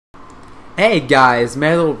Hey guys,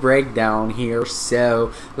 Metal Breakdown here.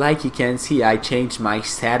 So, like you can see, I changed my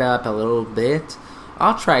setup a little bit.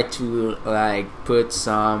 I'll try to put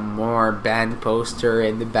some more band poster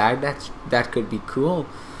in the back. That could be cool.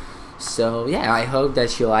 So yeah, I hope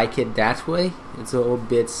that you like it that way. It's a little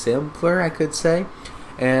bit simpler, I could say.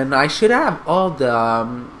 And I should have all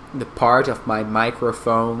the part of my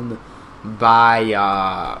microphone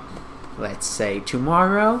by let's say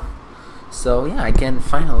tomorrow. So yeah, I can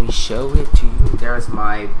finally show it to you. There's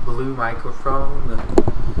my blue microphone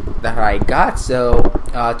that I got. So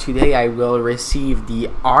today I will receive the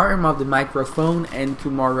arm of the microphone and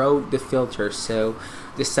tomorrow the filter. So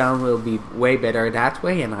the sound will be way better that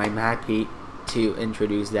way, and I'm happy to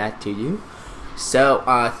introduce that to you.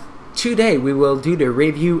 So today we will do the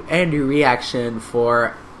review and the reaction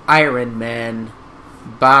for Iron Man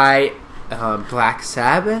by Black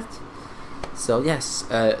Sabbath. So yes,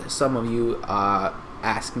 some of you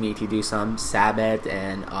asked me to do some Sabbath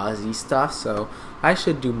and Ozzy stuff, so I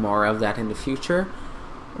should do more of that in the future.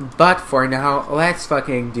 But for now, let's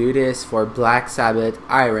fucking do this for Black Sabbath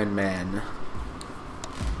Iron Man.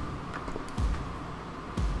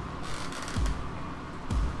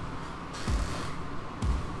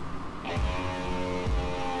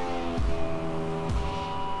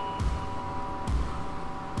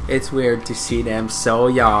 It's weird to see them so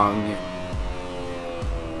young.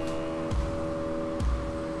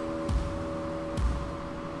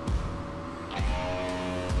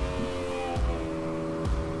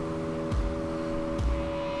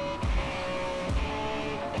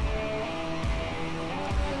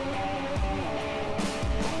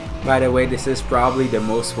 By the way, this is probably the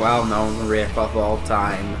most well-known riff of all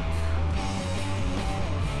time.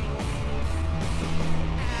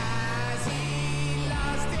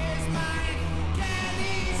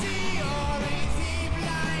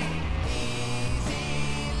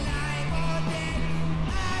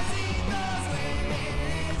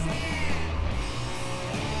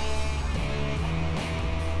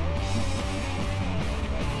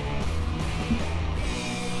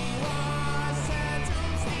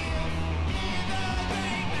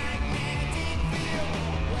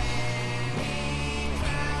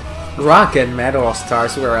 Rock and metal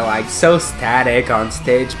stars were like so static on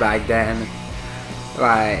stage back then.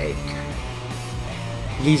 Like,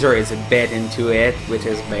 Geezer is a bit into it with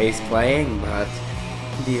his bass playing, but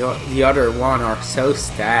the other one are so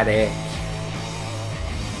static.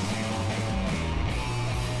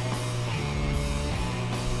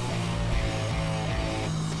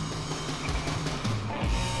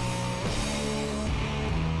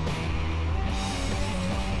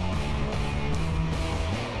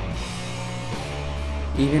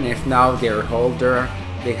 Even if now they're older,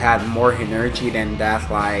 they had more energy than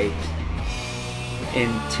that, like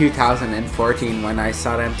in 2014 when I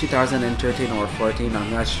saw them, 2013 or 14,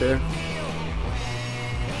 I'm not sure.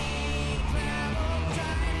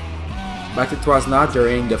 But it was not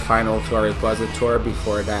during the final tour, it was a tour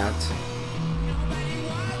before that.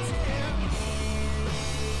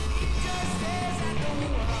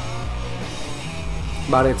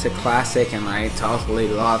 But it's a classic and I totally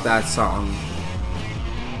love that song.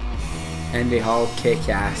 And they all kick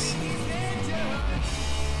ass.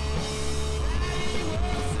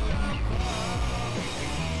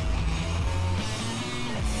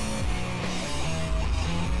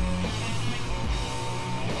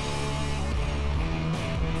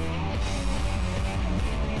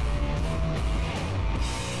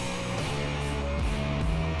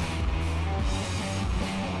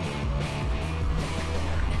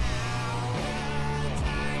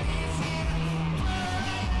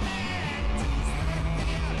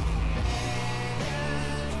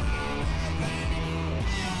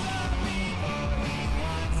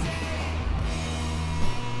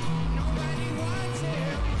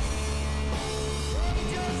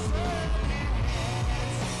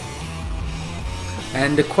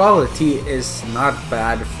 And the quality is not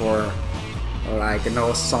bad for like an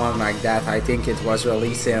old song like that. I think it was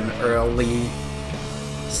released in early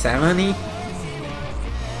 70s,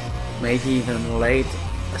 maybe even late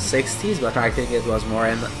 60s, but I think it was more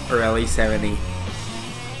in early 70s.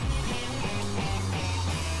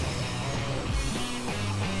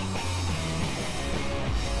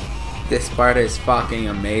 This part is fucking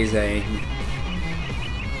amazing.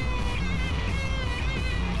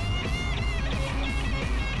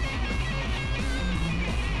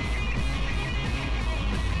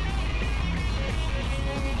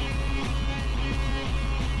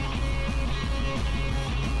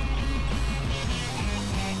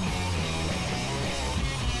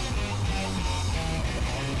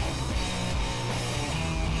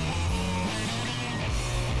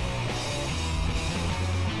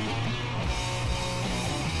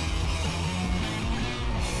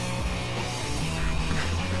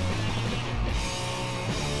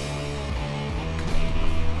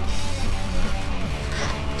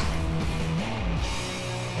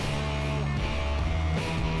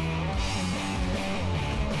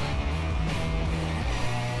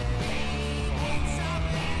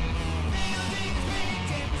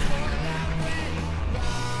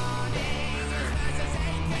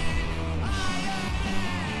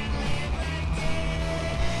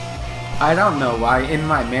 I don't know why. In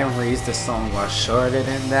my memories, the song was shorter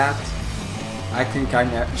than that. I think I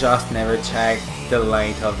just never checked the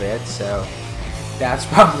length of it, so that's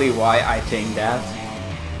probably why I think that.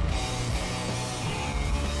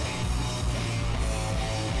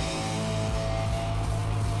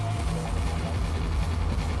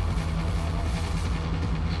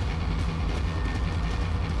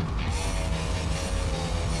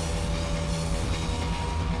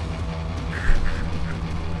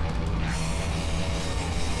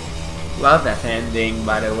 Love that ending,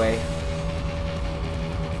 by the way.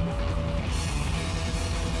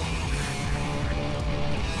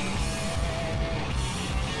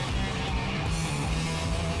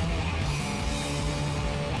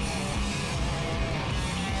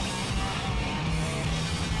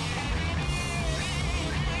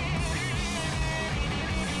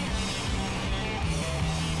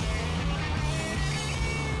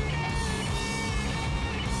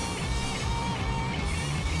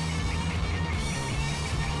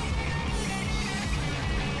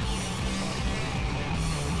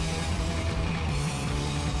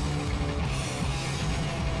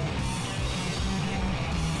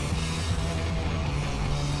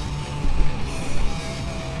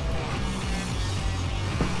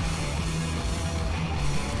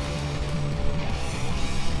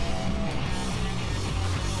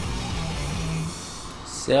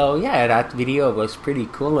 So yeah, that video was pretty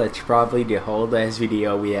cool. It's probably the oldest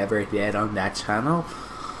video we ever did on that channel.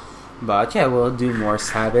 But yeah, we'll do more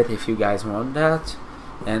Sabbath if you guys want that.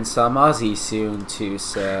 And some Aussie soon too,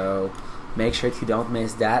 so make sure you don't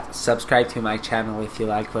miss that. Subscribe to my channel if you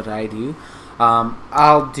like what I do.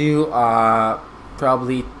 I'll do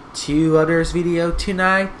probably 2 others video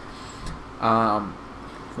tonight.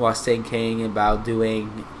 Was thinking about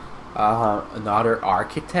doing another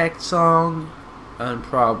Architect song. And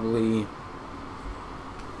probably,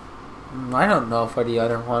 I don't know for the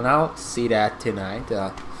other one. I'll see that tonight.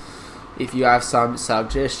 If you have some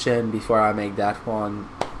suggestion before I make that one,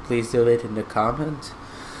 please do it in the comments.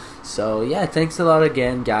 So yeah, thanks a lot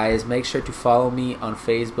again, guys. Make sure to follow me on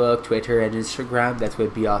Facebook, Twitter, and Instagram. That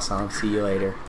would be awesome. See you later.